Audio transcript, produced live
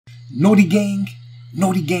Naughty gang,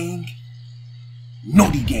 naughty gang,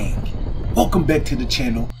 naughty gang. Welcome back to the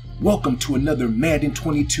channel. Welcome to another Madden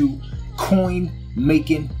 22 coin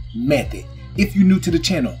making method. If you're new to the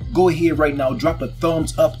channel, go ahead right now, drop a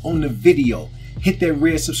thumbs up on the video. Hit that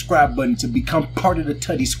red subscribe button to become part of the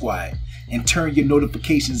Tutty Squad and turn your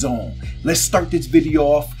notifications on. Let's start this video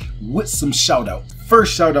off with some shout out.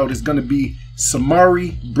 First shout out is gonna be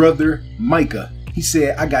Samari brother Micah. He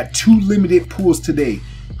said, I got 2 limited pulls today,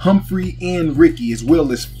 Humphrey and Ricky, as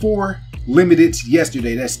well as 4 limiteds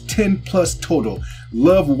yesterday. That's 10 plus total.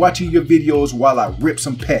 Love watching your videos while I rip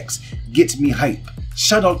some packs. Gets me hype.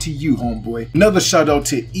 Shout out to you, homeboy. Another shout out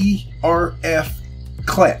to ERF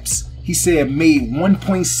Claps. He said made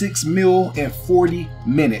 1.6 mil in 40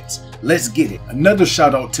 minutes. Let's get it. Another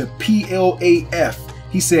shout out to PLAF.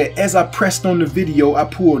 He said, as I pressed on the video, I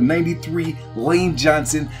pulled 93 Lane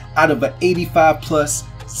Johnson out of an 85 plus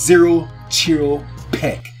 0 chill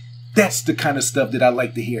pack. That's the kind of stuff that I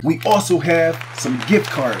like to hear. We also have some gift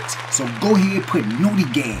cards. So go ahead, put Naughty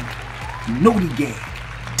Gang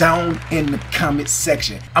down in the comment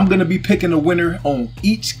section. I'm gonna be picking a winner on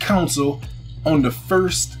each console on the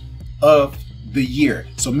 1st of the year.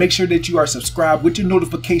 So make sure that you are subscribed with your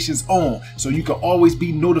notifications on so you can always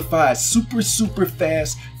be notified super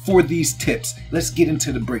fast for these tips. Let's get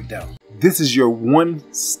into the breakdown. This is your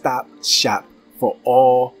one-stop shop for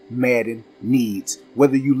all Madden needs.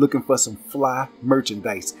 Whether you're looking for some fly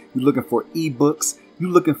merchandise, you're looking for ebooks, you're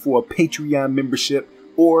looking for a Patreon membership,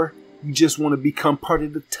 or you just want to become part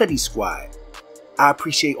of the Tutty Squad. I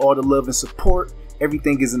appreciate all the love and support.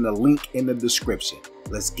 Everything is in the link in the description.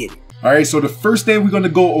 Let's get it. All right, so the first thing we're going to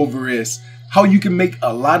go over is how you can make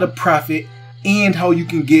a lot of profit and how you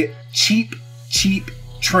can get cheap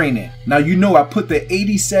training. Now, you know, I put the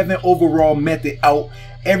 87 overall method out.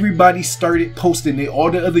 Everybody started posting it,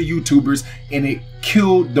 all the other YouTubers, and it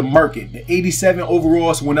killed the market. The 87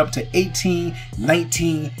 overalls went up to 18,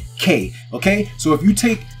 19K. Okay, so if you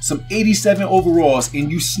take some 87 overalls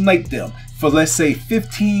and you snipe them for, let's say,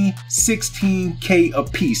 15, 16K a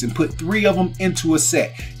piece and put 3 of them into a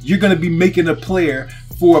set, you're gonna be making a player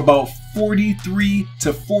for about 43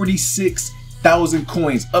 to 46,000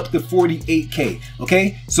 coins, up to 48K.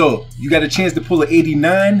 Okay, so you got a chance to pull an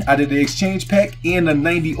 89 out of the exchange pack and a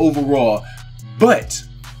 90 overall. But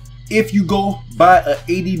if you go buy a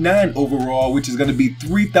 89 overall, which is going to be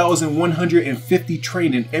 3,150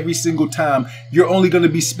 training every single time, you're only going to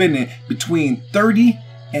be spending between 30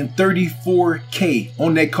 and 34K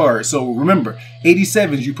on that card. So remember,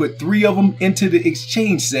 87s, you put 3 of them into the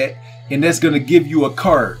exchange set, and that's going to give you a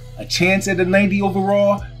card, a chance at a 90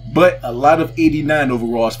 overall, but a lot of 89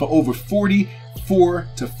 overalls for over 44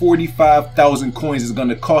 to 45,000 coins is going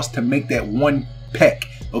to cost to make that one pack.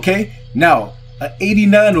 Okay, now an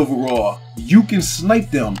 89 overall, you can snipe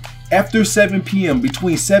them after 7 p.m.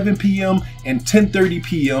 between 7 p.m. and 10:30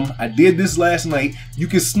 p.m. I did this last night. You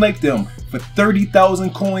can snipe them for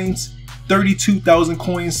 30,000 coins, 32,000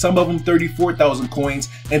 coins, some of them 34,000 coins,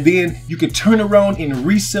 and then you can turn around and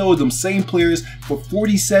resell them same players for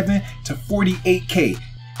 47 to 48K.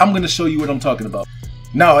 I'm gonna show you what I'm talking about.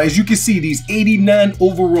 Now, as you can see, these 89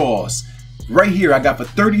 overalls right here, I got for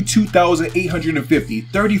 32,850,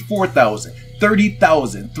 34,000,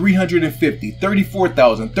 30,350,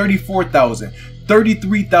 34,000, 34,000,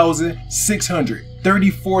 33,600,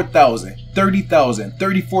 34,000, 30,000,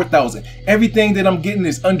 34,000. Everything that I'm getting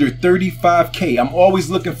is under 35K. I'm always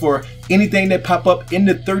looking for anything that pop up in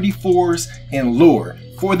the 34s and lower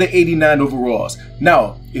for the 89 overalls.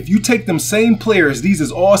 Now, if you take them same players, these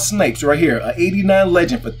is all snipes right here, a 89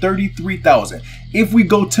 legend for 33,000. If we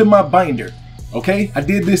go to my binder, okay, I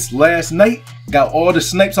did this last night, got all the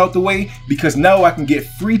snipes out the way because now I can get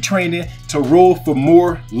free training to roll for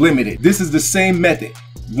more limited. This is the same method.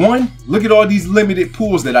 One, look at all these limited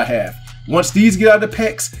pools that I have. Once these get out of the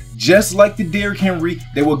packs, just like the Derrick Henry,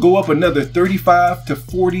 they will go up another 35 to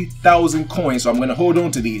 40,000 coins. So I'm going to hold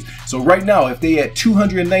on to these. So right now, if they at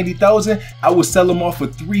 290,000, I will sell them off for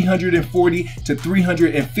 340 to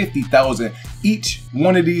 350,000 each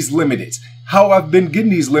one of these limiteds. How I've been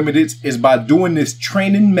getting these limiteds is by doing this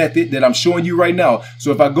training method that I'm showing you right now.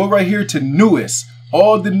 So if I go right here to newest,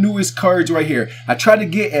 all the newest cards right here, I try to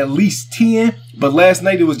get at least 10, but last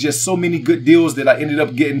night it was just so many good deals that I ended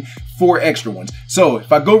up getting 4 extra ones. So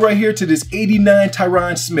if I go right here to this 89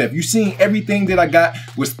 Tyron Smith, you seen everything that I got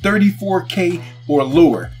was 34K or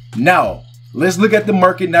lower. Now, let's look at the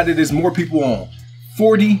market now that there's more people on.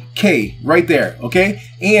 40K right there, okay?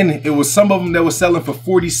 And it was some of them that was selling for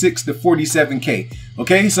 46 to 47K,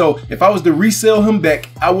 Okay, so if I was to resell him back,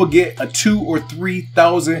 I would get a 2,000 or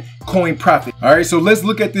 3,000 coin profit. All right, so let's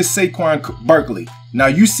look at this Saquon Barkley. Now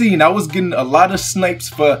you seen I was getting a lot of snipes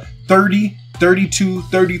for 30, 32,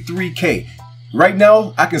 33K. Right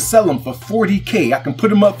now, I can sell them for 40K. I can put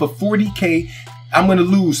them up for 40K. I'm gonna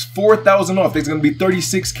lose 4,000 off. That's gonna be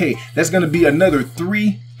 36K. That's gonna be another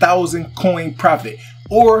 3,000 coin profit.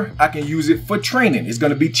 Or I can use it for training. It's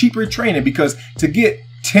gonna be cheaper training because to get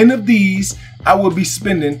 10 of these, I will be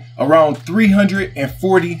spending around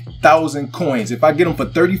 340,000 coins. If I get them for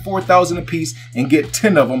 34,000 a piece and get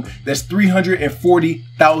 10 of them, that's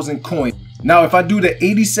 340,000 coins. Now, if I do the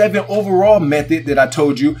 87 overall method that I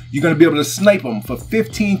told you, you're going to be able to snipe them for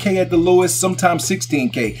 15K at the lowest, sometimes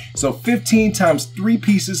 16K. So 15 times 3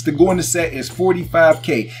 pieces to go in the set is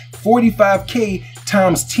 45K. 45K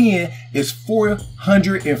times 10 is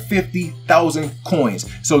 450,000 coins.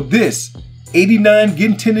 So this 89,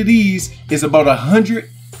 getting 10 of these is about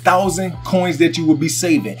 100,000 coins that you will be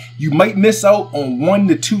saving. You might miss out on 1,000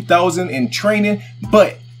 to 2,000 in training,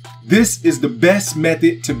 but this is the best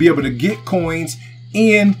method to be able to get coins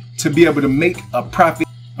and to be able to make a profit.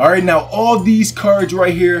 All right, now all these cards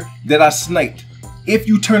right here that I sniped, if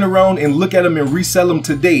you turn around and look at them and resell them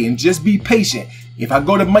today and just be patient, if I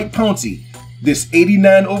go to Mike Pouncey, this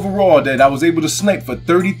 89 overall that I was able to snipe for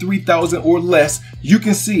 33,000 or less, you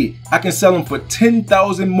can see I can sell them for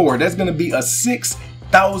 10,000 more. That's going to be a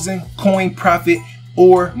 6,000 coin profit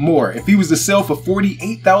or more. If he was to sell for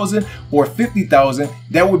 48,000 or 50,000,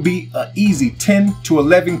 that would be an easy 10 to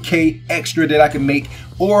 11K extra that I can make,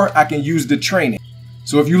 or I can use the training.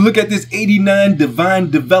 So if you look at this 89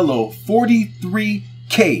 Divine Develo,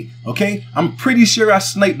 43K, okay? I'm pretty sure I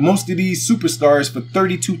sniped most of these superstars for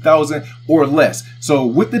 32,000 or less. So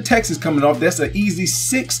with the taxes coming off, that's an easy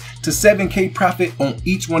 6 to 7K profit on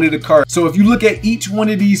each one of the cards. So if you look at each one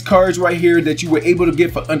of these cards right here that you were able to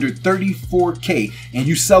get for under 34K and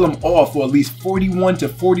you sell them all for at least 41 to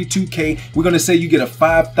 42K, we're gonna say you get a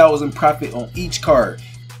 5,000 profit on each card.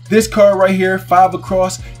 This card right here, 5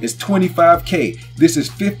 across, is 25K. This is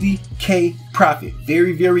 50K profit.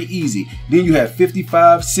 Very, very easy. Then you have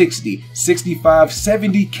 55, 60, 65,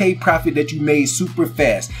 70K profit that you made super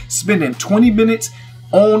fast. Spending 20 minutes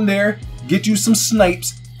on there, get you some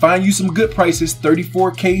snipes, find you some good prices,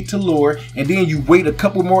 34K to lower, and then you wait a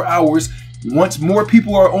couple more hours. Once more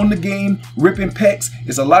people are on the game, ripping packs,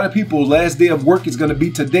 it's a lot of people. Last day of work is going to be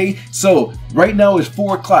today. So right now it's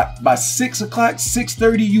 4 o'clock. By 6 o'clock,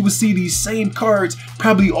 6:30, you will see these same cards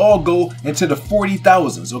probably all go into the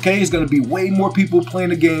 40,000s. Okay, it's going to be way more people playing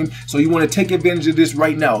the game. So you want to take advantage of this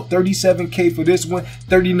right now. 37K for this one,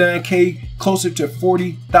 39K, closer to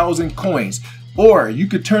 40,000 coins. Or you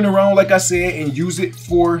could turn around, like I said, and use it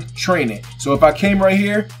for training. So if I came right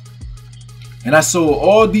here, and I sold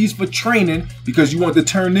all these for training because you want to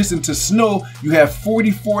turn this into snow, you have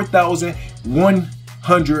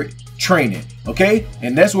 44,100 training, okay?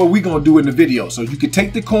 And that's what we're gonna do in the video. So you could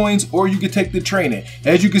take the coins or you could take the training.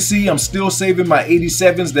 As you can see, I'm still saving my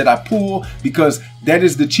 87s that I pull because that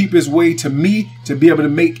is the cheapest way to me to be able to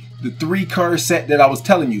make the 3 card set that I was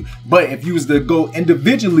telling you. But if you was to go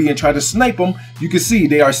individually and try to snipe them, you can see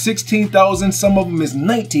they are 16,000, some of them is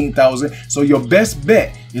 19,000. So your best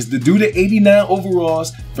bet is to do the 89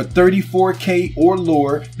 overalls for 34K or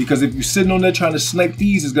lower, because if you're sitting on there trying to snipe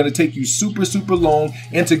these, it's gonna take you super, super long.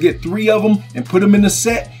 And to get 3 of them and put them in the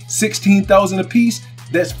set, 16,000 a piece,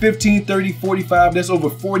 that's 15, 30, 45, that's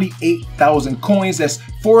over 48,000 coins. That's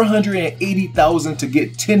 480,000 to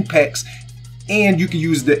get 10 packs. And you can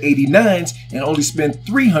use the 89s and only spend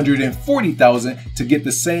 340,000 to get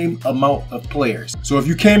the same amount of players. So if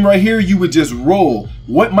you came right here, you would just roll.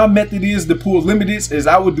 What my method is to pull limiteds is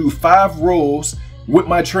I would do 5 rolls with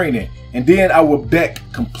my training, and then I will back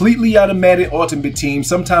completely out of Madden Ultimate Team.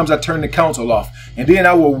 Sometimes I turn the console off, and then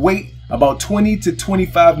I will wait about 20 to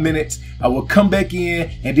 25 minutes. I will come back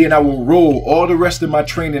in and then I will roll all the rest of my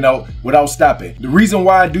training out without stopping. The reason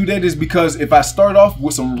why I do that is because if I start off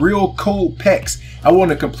with some real cold packs, I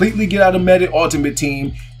want to completely get out of Madden Ultimate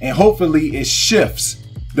Team, and hopefully it shifts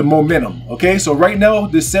the momentum. Okay, so right now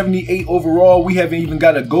this 78 overall, we haven't even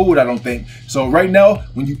got a gold, I don't think. So right now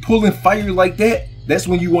when you pull in fire like that, that's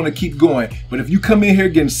when you want to keep going. But if you come in here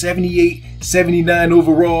getting 78, 79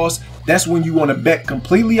 overalls, that's when you want to back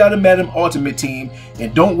completely out of Madden Ultimate Team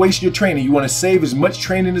and don't waste your training. You want to save as much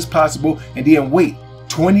training as possible and then wait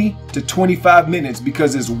 20 to 25 minutes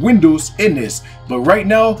because there's windows in this. But right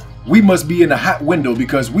now we must be in a hot window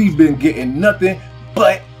because we've been getting nothing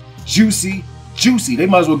but juicy. They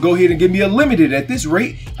might as well go ahead and give me a limited at this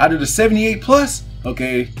rate. Out of the 78 plus,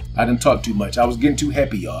 Okay, I done talked too much. I was getting too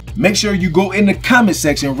happy, y'all. Make sure you go in the comment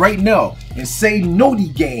section right now and say Noti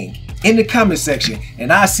Gang in the comment section,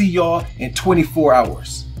 and I'll see y'all in 24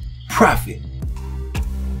 hours. Profit.